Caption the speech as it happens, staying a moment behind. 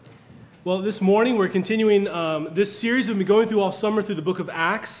Well, this morning we're continuing this series we've been going through all summer through the book of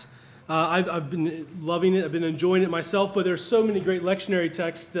Acts. I've been loving it. I've been enjoying it myself, but there's so many great lectionary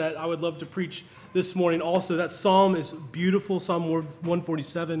texts that I would love to preach this morning also. That psalm is beautiful, Psalm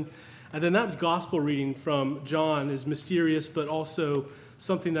 147. And then that gospel reading from John is mysterious, but also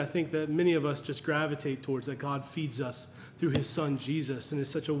something that I think that many of us just gravitate towards, that God feeds us through his son Jesus. And it's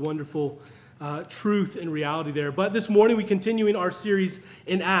such a wonderful truth and reality there. But this morning we're continuing our series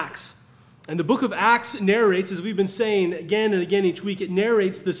in Acts. And the book of Acts narrates, as we've been saying again and again each week, it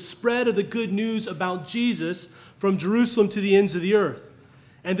narrates the spread of the good news about Jesus from Jerusalem to the ends of the earth.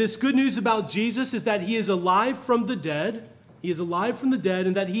 And this good news about Jesus is that he is alive from the dead. He is alive from the dead,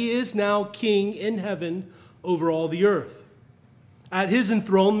 and that he is now king in heaven over all the earth. At his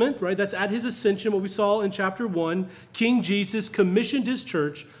enthronement, right, that's at his ascension, what we saw in chapter 1, King Jesus commissioned his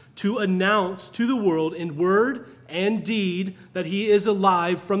church to announce to the world in word and deed that he is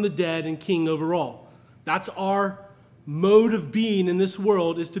alive from the dead and king over all. That's our mode of being in this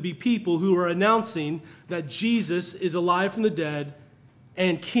world, is to be people who are announcing that Jesus is alive from the dead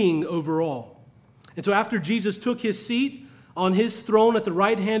and king over all. And so after Jesus took his seat on his throne at the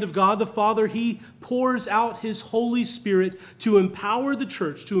right hand of God the Father, he pours out his Holy Spirit to empower the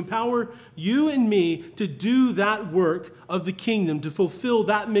church, to empower you and me to do that work of the kingdom, to fulfill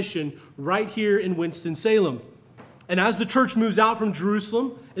that mission right here in Winston-Salem. And as the church moves out from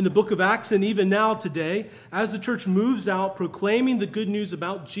Jerusalem in the book of Acts, and even now today, as the church moves out proclaiming the good news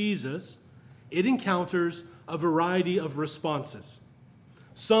about Jesus, it encounters a variety of responses.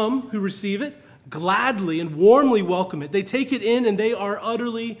 Some who receive it gladly and warmly welcome it. They take it in and they are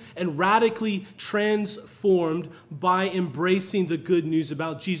utterly and radically transformed by embracing the good news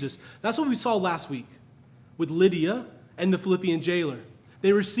about Jesus. That's what we saw last week with Lydia and the Philippian jailer.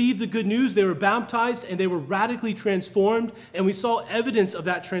 They received the good news, they were baptized, and they were radically transformed. And we saw evidence of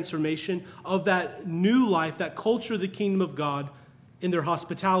that transformation, of that new life, that culture of the kingdom of God in their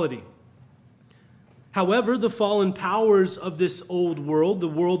hospitality. However, the fallen powers of this old world, the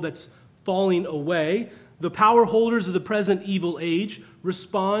world that's falling away, the power holders of the present evil age,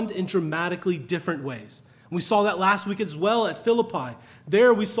 respond in dramatically different ways. And we saw that last week as well at Philippi.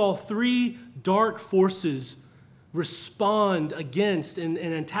 There we saw three dark forces respond against and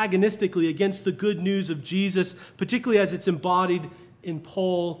antagonistically against the good news of Jesus, particularly as it's embodied in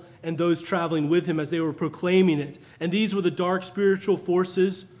Paul and those traveling with him as they were proclaiming it. And these were the dark spiritual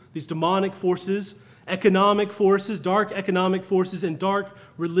forces, these demonic forces, economic forces, dark economic forces, and dark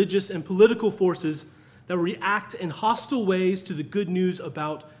religious and political forces that react in hostile ways to the good news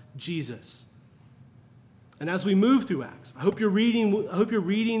about Jesus. And as we move through Acts, I hope you're reading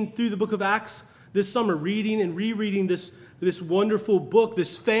through the book of Acts this summer, reading and rereading this wonderful book,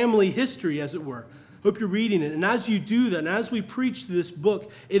 this family history, as it were. Hope you're reading it. And as you do that, and as we preach this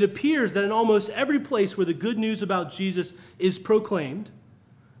book, it appears that in almost every place where the good news about Jesus is proclaimed,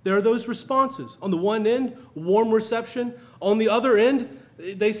 there are those responses. On the one end, warm reception. On the other end,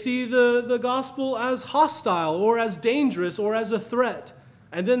 they see the gospel as hostile or as dangerous or as a threat.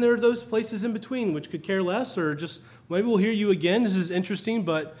 And then there are those places in between which could care less, or just, maybe we'll hear you again. This is interesting,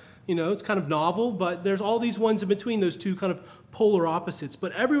 but it's kind of novel. But there's all these ones in between, those two kind of polar opposites.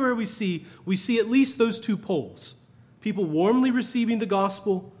 But everywhere we see at least those two poles. People warmly receiving the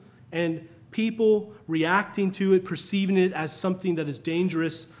gospel and people reacting to it, perceiving it as something that is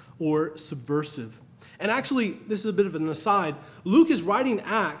dangerous or subversive. And actually, this is a bit of an aside, Luke is writing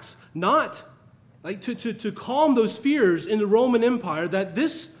Acts not like to calm those fears in the Roman Empire, that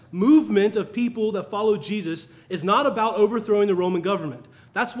this movement of people that follow Jesus is not about overthrowing the Roman government.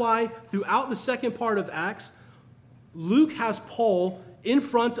 That's why throughout the second part of Acts, Luke has Paul in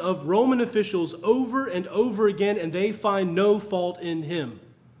front of Roman officials over and over again, and they find no fault in him.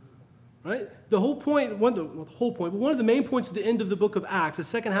 Right? One of the main points at the end of the book of Acts, the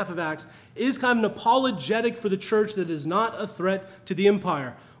second half of Acts, is kind of an apologetic for the church that is not a threat to the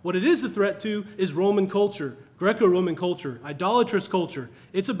empire. What it is a threat to is Roman culture, Greco-Roman culture, idolatrous culture.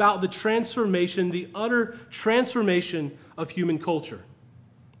 It's about the transformation, the utter transformation of human culture,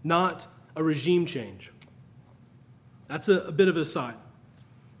 not a regime change. That's a bit of an aside.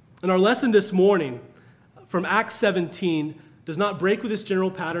 And our lesson this morning from Acts 17 does not break with this general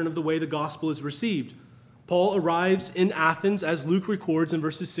pattern of the way the gospel is received. Paul arrives in Athens, as Luke records in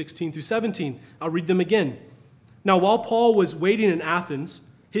verses 16 through 17. I'll read them again. Now, while Paul was waiting in Athens,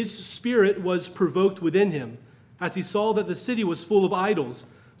 his spirit was provoked within him, as he saw that the city was full of idols.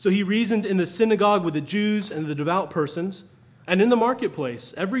 So he reasoned in the synagogue with the Jews and the devout persons, and in the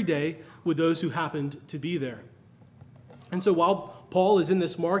marketplace every day with those who happened to be there. And so while Paul is in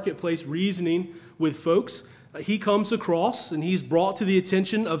this marketplace reasoning with folks, he comes across and he's brought to the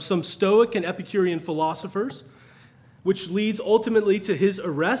attention of some Stoic and Epicurean philosophers, which leads ultimately to his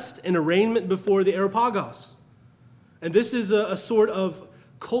arrest and arraignment before the Areopagus. And this is a sort of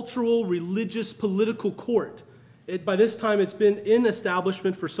cultural, religious, political court. By this time, it's been in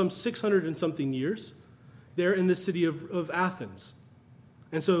establishment for some 600 and something years there in the city of Athens.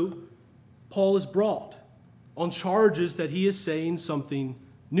 And so Paul is brought on charges that he is saying something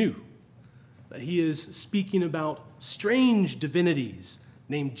new, that he is speaking about strange divinities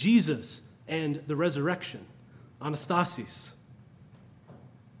named Jesus and the resurrection, Anastasis.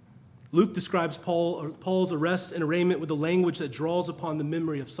 Luke describes Paul's arrest and arraignment with a language that draws upon the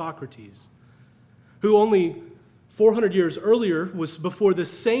memory of Socrates, who only 400 years earlier was before the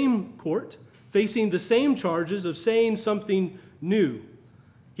same court, facing the same charges of saying something new.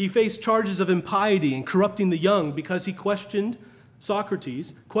 He faced charges of impiety and corrupting the young because he questioned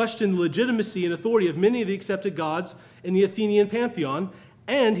Socrates, questioned the legitimacy and authority of many of the accepted gods in the Athenian pantheon,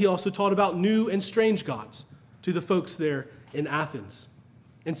 and he also taught about new and strange gods to the folks there in Athens.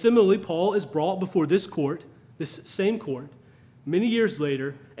 And similarly, Paul is brought before this court, this same court, many years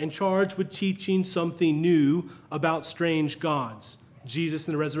later, and charged with teaching something new about strange gods, Jesus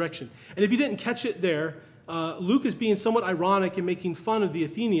and the resurrection. And if you didn't catch it there, Luke is being somewhat ironic in making fun of the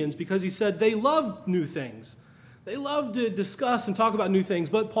Athenians because he said they love new things. They love to discuss and talk about new things,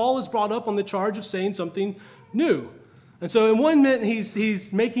 but Paul is brought up on the charge of saying something new. And so in one minute,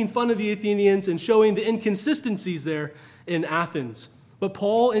 he's making fun of the Athenians and showing the inconsistencies there in Athens. But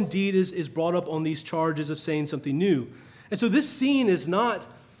Paul indeed is brought up on these charges of saying something new. And so this scene is not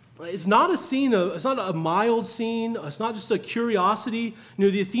a scene it's not a mild scene. It's not just a curiosity.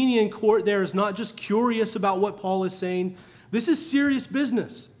 The Athenian court there is not just curious about what Paul is saying. This is serious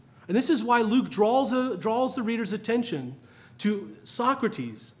business. And this is why Luke draws the reader's attention to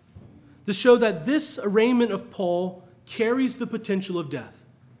Socrates to show that this arraignment of Paul carries the potential of death.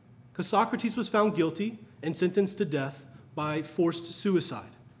 Because Socrates was found guilty and sentenced to death by forced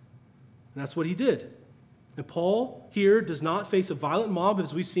suicide. And that's what he did. And Paul here does not face a violent mob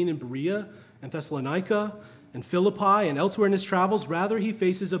as we've seen in Berea and Thessalonica and Philippi and elsewhere in his travels. Rather, he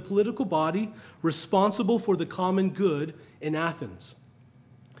faces a political body responsible for the common good in Athens.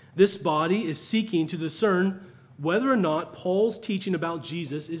 This body is seeking to discern whether or not Paul's teaching about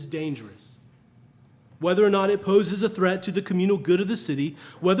Jesus is dangerous, whether or not it poses a threat to the communal good of the city,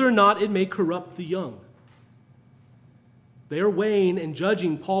 whether or not it may corrupt the young. They are weighing and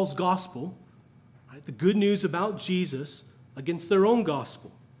judging Paul's gospel, right, the good news about Jesus, against their own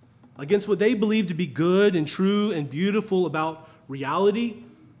gospel, against what they believe to be good and true and beautiful about reality,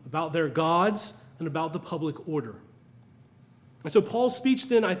 about their gods, and about the public order. And so Paul's speech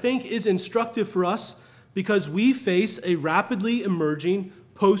then, I think, is instructive for us because we face a rapidly emerging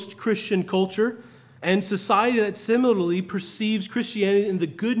post-Christian culture and society that similarly perceives Christianity and the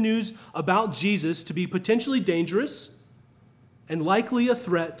good news about Jesus to be potentially dangerous and likely a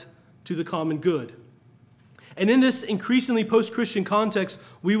threat to the common good. And in this increasingly post-Christian context,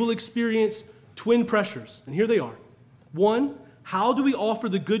 we will experience twin pressures, and here they are. One, how do we offer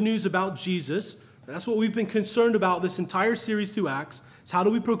the good news about Jesus? That's what we've been concerned about this entire series through Acts. It's how do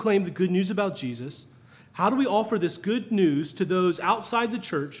we proclaim the good news about Jesus? How do we offer this good news to those outside the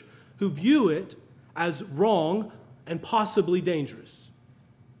church who view it as wrong and possibly dangerous?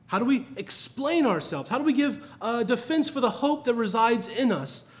 How do we explain ourselves? How do we give a defense for the hope that resides in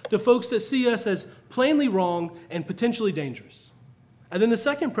us to folks that see us as plainly wrong and potentially dangerous? And then the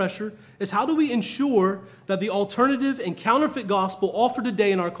second pressure is how do we ensure that the alternative and counterfeit gospel offered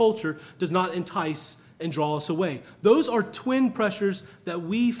today in our culture does not entice and draw us away? Those are twin pressures that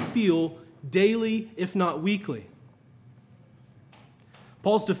we feel daily, if not weekly.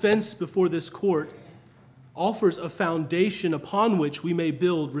 Paul's defense before this court offers a foundation upon which we may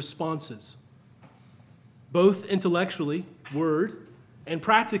build responses, both intellectually, word, and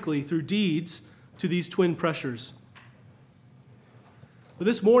practically through deeds to these twin pressures. But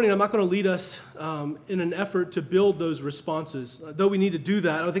this morning, I'm not going to lead us in an effort to build those responses. Though we need to do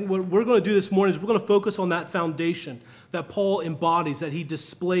that, I think what we're going to do this morning is we're going to focus on that foundation that Paul embodies, that he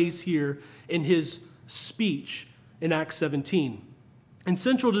displays here in his speech in Acts 17. And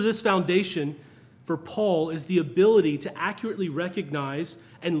central to this foundation for Paul is the ability to accurately recognize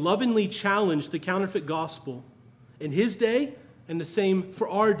and lovingly challenge the counterfeit gospel in his day and the same for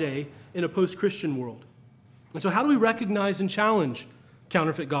our day in a post-Christian world. And so how do we recognize and challenge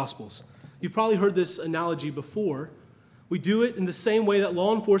counterfeit gospels? You've probably heard this analogy before. We do it in the same way that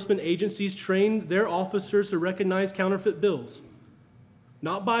law enforcement agencies train their officers to recognize counterfeit bills.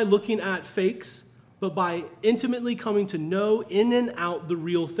 Not by looking at fakes, but by intimately coming to know in and out the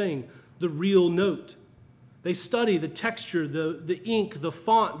real thing, the real note. They study the texture, the ink, the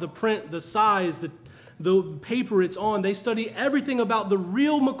font, the print, the size, the paper it's on. They study everything about the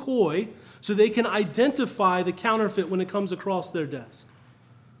real McCoy so they can identify the counterfeit when it comes across their desk.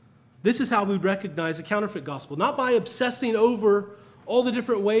 This is how we recognize a counterfeit gospel, not by obsessing over all the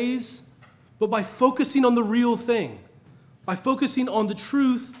different ways, but by focusing on the real thing, by focusing on the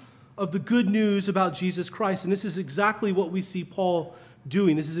truth of the good news about Jesus Christ. And this is exactly what we see Paul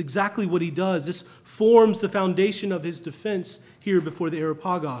doing. This is exactly what he does. This forms the foundation of his defense here before the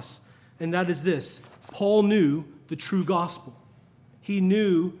Areopagus. And that is this: Paul knew the true gospel. He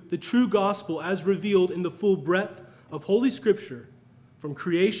knew the true gospel as revealed in the full breadth of Holy Scripture, from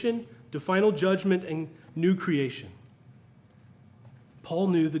creation to final judgment and new creation. Paul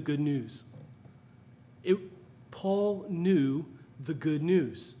knew the good news. Paul knew the good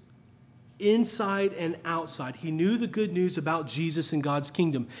news. Inside and outside. He knew the good news about Jesus and God's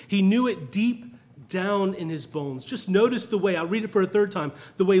kingdom. He knew it deep down in his bones. Just notice the way, I'll read it for a third time,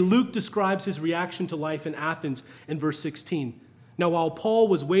 the way Luke describes his reaction to life in Athens in verse 16. Now, while Paul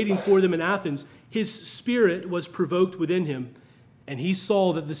was waiting for them in Athens, his spirit was provoked within him, and he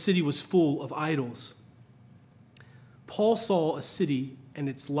saw that the city was full of idols. Paul saw a city and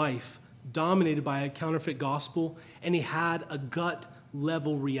its life dominated by a counterfeit gospel, and he had a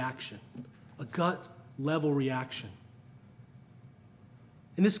gut-level reaction. A gut-level reaction.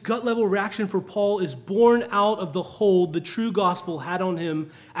 And this gut-level reaction for Paul is born out of the hold the true gospel had on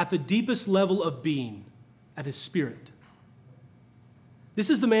him at the deepest level of being, at his spirit. This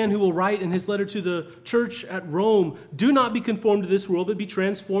is the man who will write in his letter to the church at Rome, "Do not be conformed to this world, but be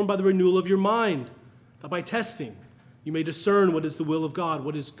transformed by the renewal of your mind, that by testing you may discern what is the will of God,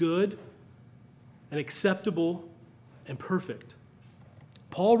 what is good and acceptable and perfect."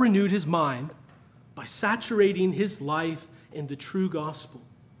 Paul renewed his mind by saturating his life in the true gospel,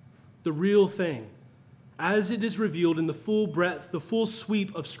 the real thing, as it is revealed in the full breadth, the full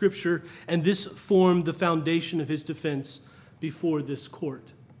sweep of Scripture, and this formed the foundation of his defense before this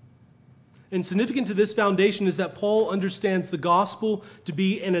court. And significant to this foundation is that Paul understands the gospel to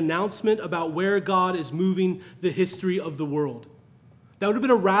be an announcement about where God is moving the history of the world. That would have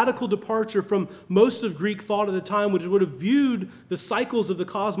been a radical departure from most of Greek thought at the time, which would have viewed the cycles of the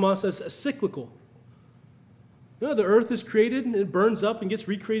cosmos as cyclical. You know, the earth is created and it burns up and gets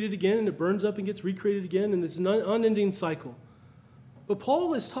recreated again, and it burns up and gets recreated again, and it's an unending cycle. But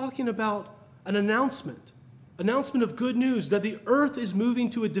Paul is talking about an announcement of good news, that the earth is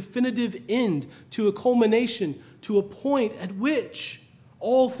moving to a definitive end, to a culmination, to a point at which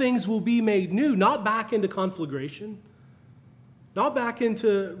all things will be made new, not back into conflagration, not back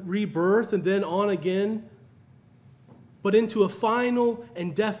into rebirth and then on again, but into a final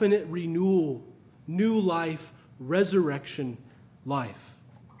and definite renewal, new life, resurrection life.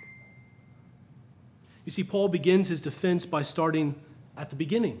 You see, Paul begins his defense by starting at the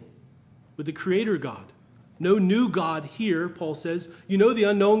beginning with the Creator God. No new God here, Paul says. You know the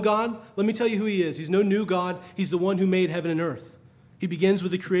unknown God? Let me tell you who he is. He's no new God. He's the one who made heaven and earth. He begins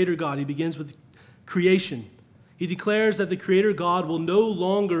with the Creator God. He begins with creation. He declares that the Creator God will no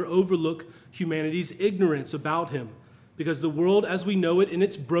longer overlook humanity's ignorance about him, because the world as we know it in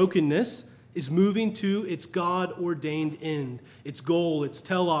its brokenness is moving to its God-ordained end, its goal, its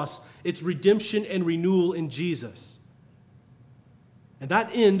telos, its redemption and renewal in Jesus. And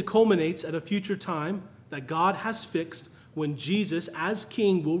that end culminates at a future time that God has fixed when Jesus, as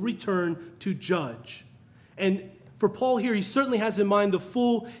King, will return to judge. And for Paul here, he certainly has in mind the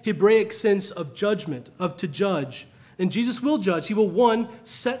full Hebraic sense of judgment, of to judge. And Jesus will judge. He will, one,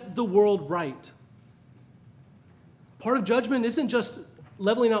 set the world right. Part of judgment isn't just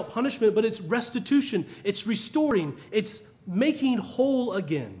leveling out punishment, but it's restitution. It's restoring. It's making whole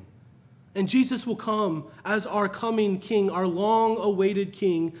again. And Jesus will come as our coming King, our long-awaited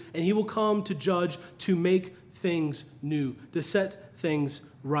King, and he will come to judge, to make things new, to set things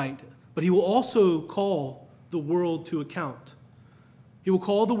right. But he will also call the world to account. He will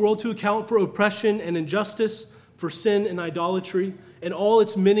call the world to account for oppression and injustice, for sin and idolatry, and all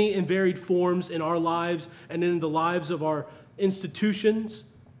its many and varied forms in our lives and in the lives of our institutions.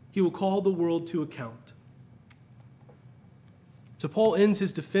 He will call the world to account. So Paul ends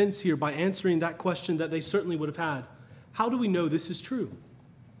his defense here by answering that question that they certainly would have had. How do we know this is true?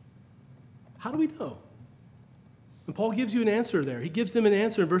 How do we know? And Paul gives you an answer there. He gives them an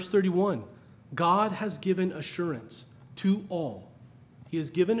answer in verse 31. God has given assurance to all. He has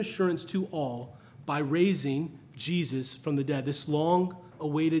given assurance to all by raising Jesus from the dead. This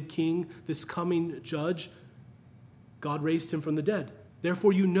long-awaited King, this coming judge, God raised him from the dead.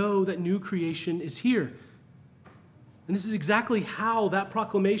 Therefore, you know that new creation is here. And this is exactly how that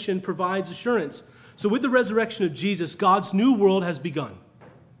proclamation provides assurance. So with the resurrection of Jesus, God's new world has begun.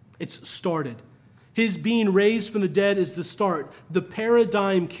 It's started. His being raised from the dead is the start, the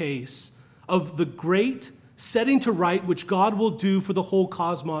paradigm case of the great setting to right which God will do for the whole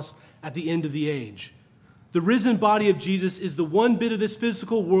cosmos at the end of the age. The risen body of Jesus is the one bit of this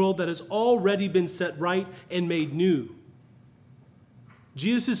physical world that has already been set right and made new.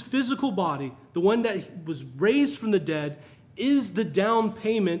 Jesus' physical body, the one that was raised from the dead, is the down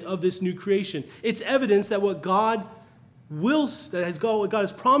payment of this new creation. It's evidence that what God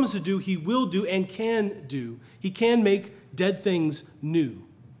has promised to do, he will do and can do. He can make dead things new.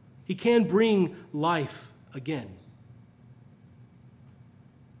 He can bring life again.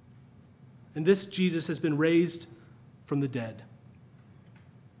 And this Jesus has been raised from the dead.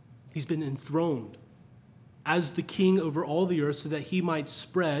 He's been enthroned as the king over all the earth so that he might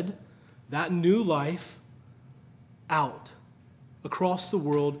spread that new life out across the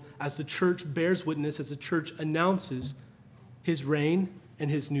world as the church bears witness, as the church announces his reign and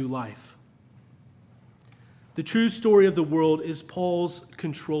his new life. The true story of the world is Paul's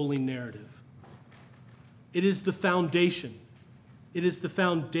controlling narrative. It is the foundation. It is the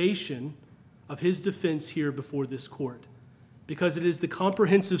foundation of his defense here before this court, because it is the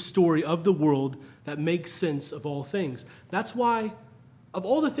comprehensive story of the world that makes sense of all things. That's why, of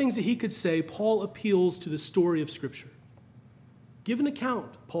all the things that he could say, Paul appeals to the story of Scripture. Give an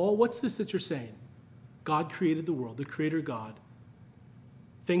account. Paul, what's this that you're saying? God created the world, the Creator God.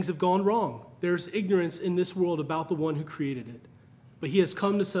 Things have gone wrong. There's ignorance in this world about the one who created it. But he has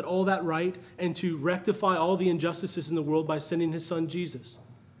come to set all that right and to rectify all the injustices in the world by sending his son Jesus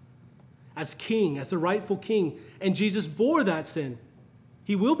as king, as the rightful king. And Jesus bore that sin.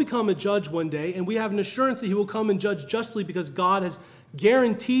 He will become a judge one day, and we have an assurance that he will come and judge justly because God has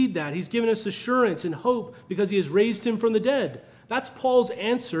guaranteed that. He's given us assurance and hope because he has raised him from the dead. That's Paul's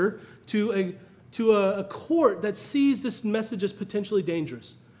answer to a court that sees this message as potentially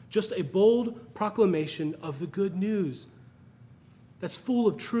dangerous. Just a bold proclamation of the good news that's full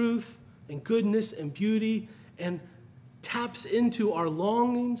of truth and goodness and beauty and taps into our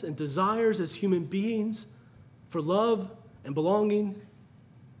longings and desires as human beings for love and belonging,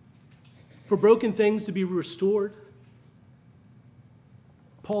 for broken things to be restored.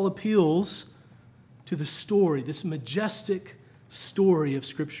 Paul appeals to the story, this majestic story of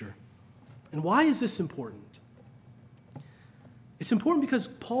Scripture. And why is this important? It's important because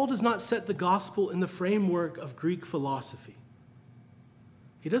Paul does not set the gospel in the framework of Greek philosophy.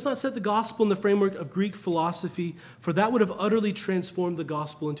 He does not set the gospel in the framework of Greek philosophy, for that would have utterly transformed the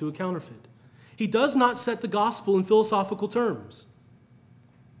gospel into a counterfeit. He does not set the gospel in philosophical terms.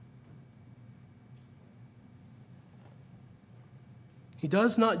 He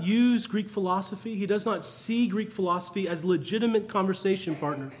does not use Greek philosophy. He does not see Greek philosophy as a legitimate conversation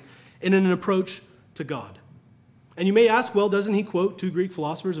partner in an approach to God. And you may ask, well, doesn't he quote two Greek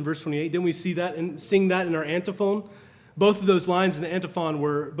philosophers in verse 28? Didn't we see that and sing that in our antiphon? Both of those lines in the antiphon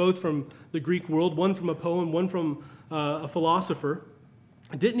were both from the Greek world, one from a poem, one from a philosopher.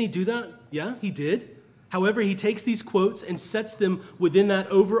 Didn't he do that? Yeah, he did. However, he takes these quotes and sets them within that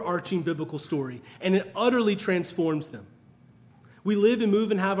overarching biblical story, and it utterly transforms them. We live and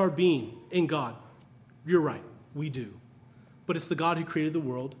move and have our being in God. You're right, we do. But it's the God who created the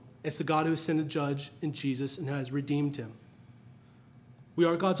world. It's the God who has sent a judge in Jesus and has redeemed him. We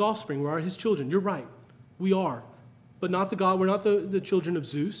are God's offspring. We are his children. You're right. We are. But not the God. We're not the children of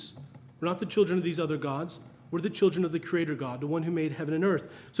Zeus. We're not the children of these other gods. We're the children of the Creator God, the one who made heaven and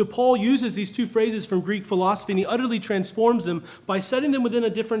earth. So Paul uses these two phrases from Greek philosophy, and he utterly transforms them by setting them within a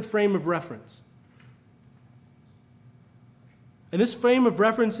different frame of reference. And this frame of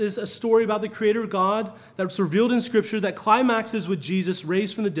reference is a story about the Creator God that's revealed in Scripture that climaxes with Jesus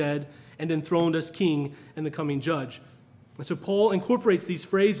raised from the dead and enthroned as king and the coming judge. And so Paul incorporates these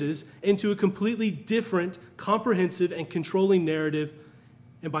phrases into a completely different, comprehensive, and controlling narrative.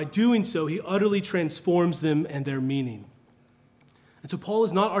 And by doing so, he utterly transforms them and their meaning. And so Paul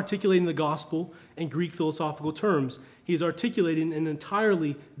is not articulating the gospel in Greek philosophical terms. He is articulating an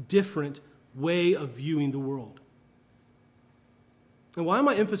entirely different way of viewing the world. And why am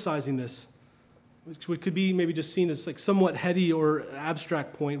I emphasizing this? Which could be maybe just seen as like somewhat heady or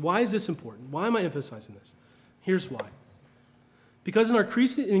abstract point. Why is this important? Why am I emphasizing this? Here's why. Because in our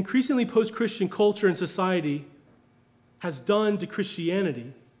increasingly post-Christian culture and society has done to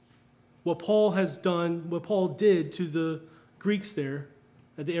Christianity what Paul did to the Greeks there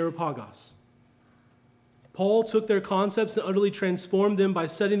at the Areopagus. Paul took their concepts and utterly transformed them by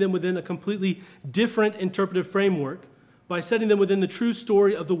setting them within a completely different interpretive framework, by setting them within the true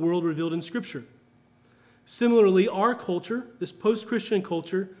story of the world revealed in Scripture. Similarly, our culture, this post-Christian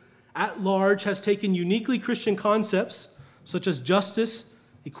culture, at large has taken uniquely Christian concepts such as justice,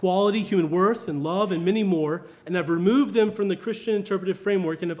 equality, human worth, and love, and many more, and have removed them from the Christian interpretive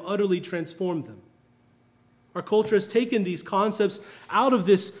framework and have utterly transformed them. Our culture has taken these concepts out of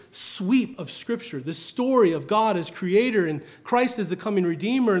this sweep of Scripture, this story of God as creator and Christ as the coming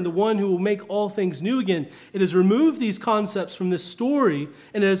Redeemer and the one who will make all things new again. It has removed these concepts from this story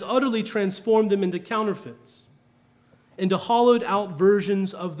and it has utterly transformed them into counterfeits, into hollowed out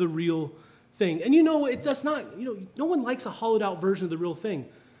versions of the real thing. And no one likes a hollowed out version of the real thing.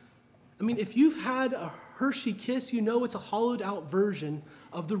 I mean, if you've had a Hershey Kiss, you know it's a hollowed out version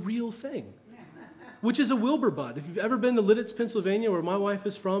of the real thing, which is a Wilbur Bud. If you've ever been to Lidditz, Pennsylvania, where my wife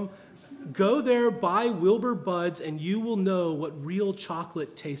is from, go there, buy Wilbur Buds, and you will know what real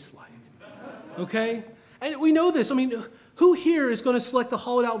chocolate tastes like. Okay? And we know this. I mean, who here is going to select the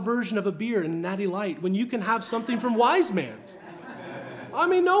hollowed out version of a beer in Natty Light when you can have something from Wise Man's? I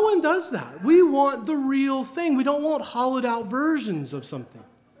mean, no one does that. We want the real thing. We don't want hollowed out versions of something.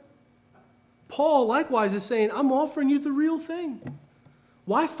 Paul, likewise, is saying, I'm offering you the real thing.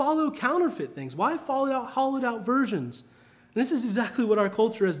 Why follow counterfeit things? Why follow hollowed out versions? And this is exactly what our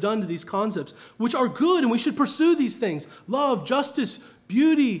culture has done to these concepts, which are good, and we should pursue these things. Love, justice,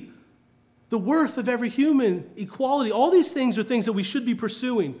 beauty, the worth of every human, equality. All these things are things that we should be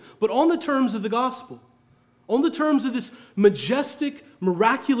pursuing, but on the terms of the gospel, on the terms of this majestic,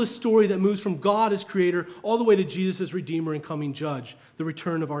 miraculous story that moves from God as creator all the way to Jesus as Redeemer and coming judge, the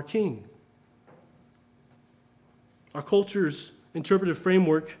return of our King. Our culture's interpretive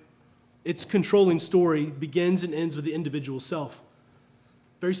framework, its controlling story, begins and ends with the individual self.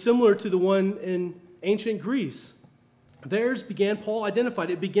 Very similar to the one in ancient Greece. Theirs began, Paul identified,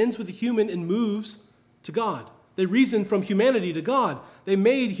 it begins with the human and moves to God. They reasoned from humanity to God. They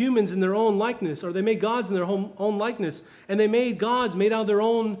made humans in their own likeness, or they made gods in their own likeness, and they made gods made out of their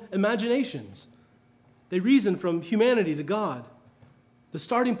own imaginations. They reasoned from humanity to God. The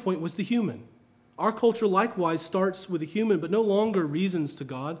starting point was the human. Our culture likewise starts with a human, but no longer reasons to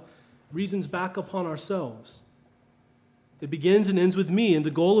God, reasons back upon ourselves. It begins and ends with me, and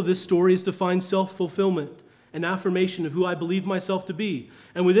the goal of this story is to find self-fulfillment and affirmation of who I believe myself to be.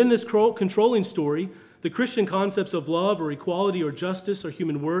 And within this controlling story, the Christian concepts of love or equality or justice or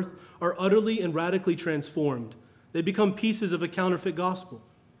human worth are utterly and radically transformed. They become pieces of a counterfeit gospel.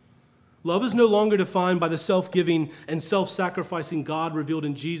 Love is no longer defined by the self-giving and self-sacrificing God revealed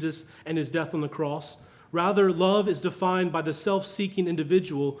in Jesus and his death on the cross. Rather, love is defined by the self-seeking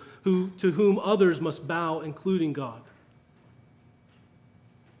individual to whom others must bow, including God.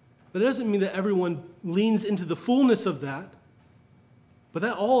 But it doesn't mean that everyone leans into the fullness of that, but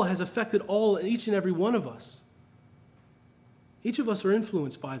that all has affected each and every one of us. Each of us are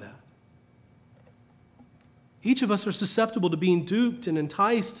influenced by that. Each of us are susceptible to being duped and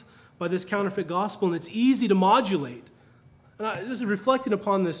enticed by this counterfeit gospel, and it's easy to modulate. And just reflecting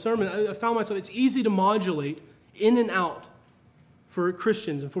upon this sermon, I found myself, it's easy to modulate in and out for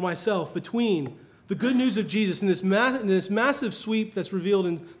Christians and for myself between the good news of Jesus and this massive sweep that's revealed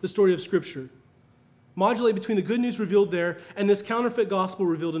in the story of Scripture. Modulate between the good news revealed there and this counterfeit gospel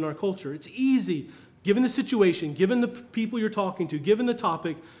revealed in our culture. It's easy, given the situation, given the people you're talking to, given the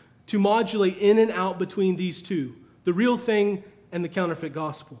topic, to modulate in and out between these two, the real thing and the counterfeit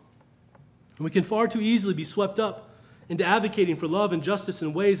gospel. And we can far too easily be swept up into advocating for love and justice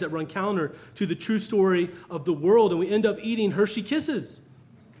in ways that run counter to the true story of the world, and we end up eating Hershey Kisses,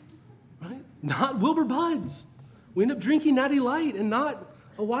 right? Not Wilbur Buds. We end up drinking Natty Light and not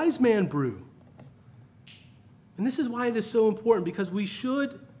a Wise Man brew. And this is why it is so important, because we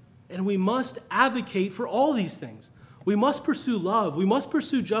should and we must advocate for all these things. We must pursue love. We must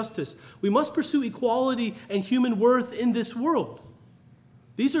pursue justice. We must pursue equality and human worth in this world.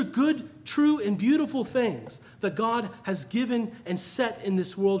 These are good, true, and beautiful things that God has given and set in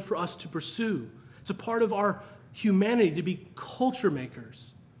this world for us to pursue. It's a part of our humanity to be culture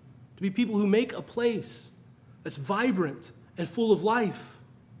makers, to be people who make a place that's vibrant and full of life.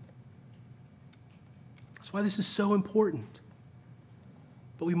 That's why this is so important.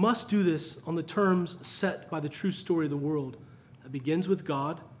 But we must do this on the terms set by the true story of the world that begins with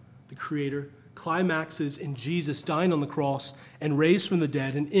God, the Creator, climaxes in Jesus dying on the cross and raised from the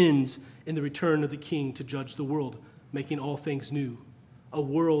dead, and ends in the return of the King to judge the world, making all things new, a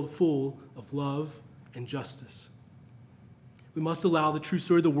world full of love and justice. We must allow the true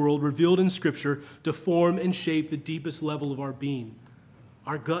story of the world revealed in Scripture to form and shape the deepest level of our being,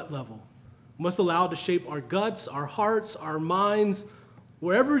 our gut level. We must allow it to shape our guts, our hearts, our minds,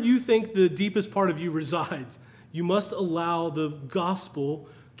 wherever you think the deepest part of you resides. You must allow the gospel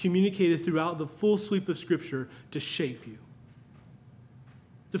communicated throughout the full sweep of Scripture to shape you.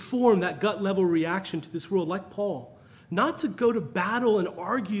 to form that gut level reaction to this world like Paul. Not to go to battle and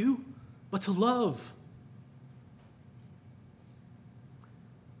argue, but to love.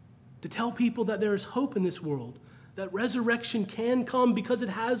 To tell people that there is hope in this world, that resurrection can come because it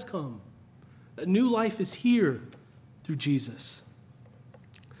has come, that new life is here through Jesus.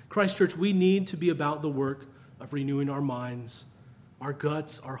 Christ Church, we need to be about the work of renewing our minds, our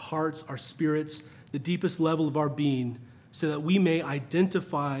guts, our hearts, our spirits, the deepest level of our being, so that we may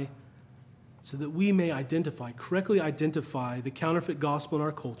correctly identify the counterfeit gospel in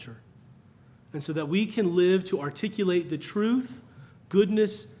our culture, and so that we can live to articulate the truth,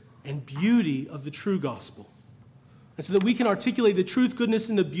 goodness, and beauty of the true gospel. And so that we can articulate the truth, goodness,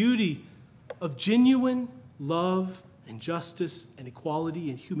 and the beauty of genuine love and justice and equality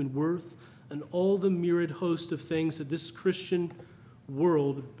and human worth and all the myriad host of things that this Christian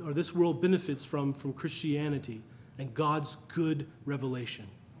world, or this world benefits from Christianity and God's good revelation.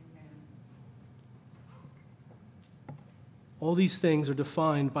 All these things are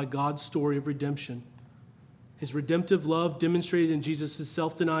defined by God's story of redemption. His redemptive love demonstrated in Jesus'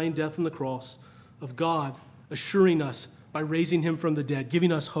 self-denying death on the cross, of God assuring us by raising him from the dead,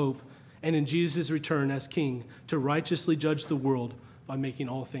 giving us hope, and in Jesus' return as King to righteously judge the world by making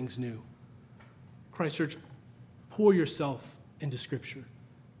all things new. Christ Church, pour yourself into Scripture.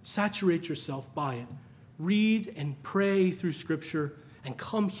 Saturate yourself by it. Read and pray through Scripture and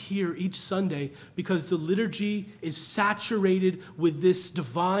come here each Sunday because the liturgy is saturated with this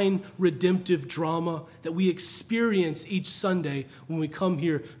divine redemptive drama that we experience each Sunday when we come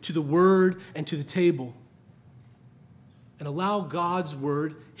here to the Word and to the table. And allow God's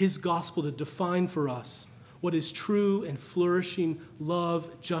Word, His gospel, to define for us what is true and flourishing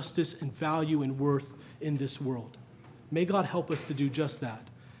love, justice, and value and worth in this world. May God help us to do just that.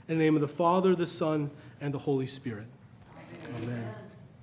 In the name of the Father, the Son, and the Holy Spirit. Amen.